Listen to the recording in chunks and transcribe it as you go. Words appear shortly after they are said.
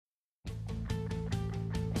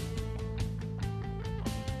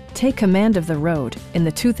Take command of the road in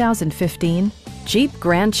the 2015 Jeep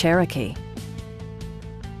Grand Cherokee.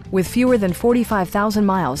 With fewer than 45,000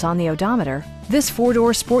 miles on the odometer, this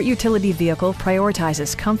four-door sport utility vehicle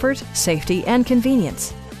prioritizes comfort, safety, and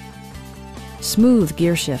convenience. Smooth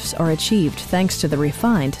gear shifts are achieved thanks to the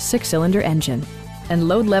refined six-cylinder engine, and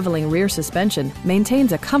load-leveling rear suspension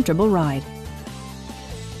maintains a comfortable ride.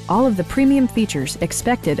 All of the premium features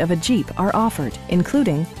expected of a Jeep are offered,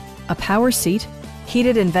 including a power seat,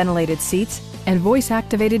 heated and ventilated seats, and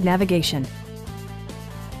voice-activated navigation.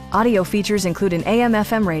 Audio features include an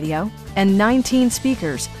AM/FM radio and 19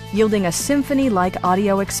 speakers, yielding a symphony-like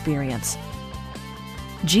audio experience.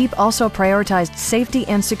 Jeep also prioritized safety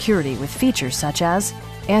and security with features such as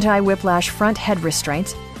anti-whiplash front head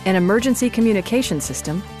restraints, an emergency communication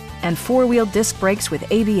system, and four-wheel disc brakes with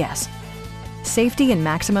ABS. Safety and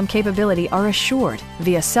maximum capability are assured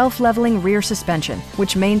via self-leveling rear suspension,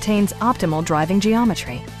 which maintains optimal driving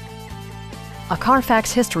geometry. A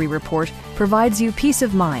Carfax history report provides you peace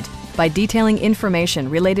of mind by detailing information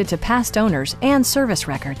related to past owners and service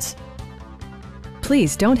records.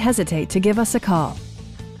 Please don't hesitate to give us a call.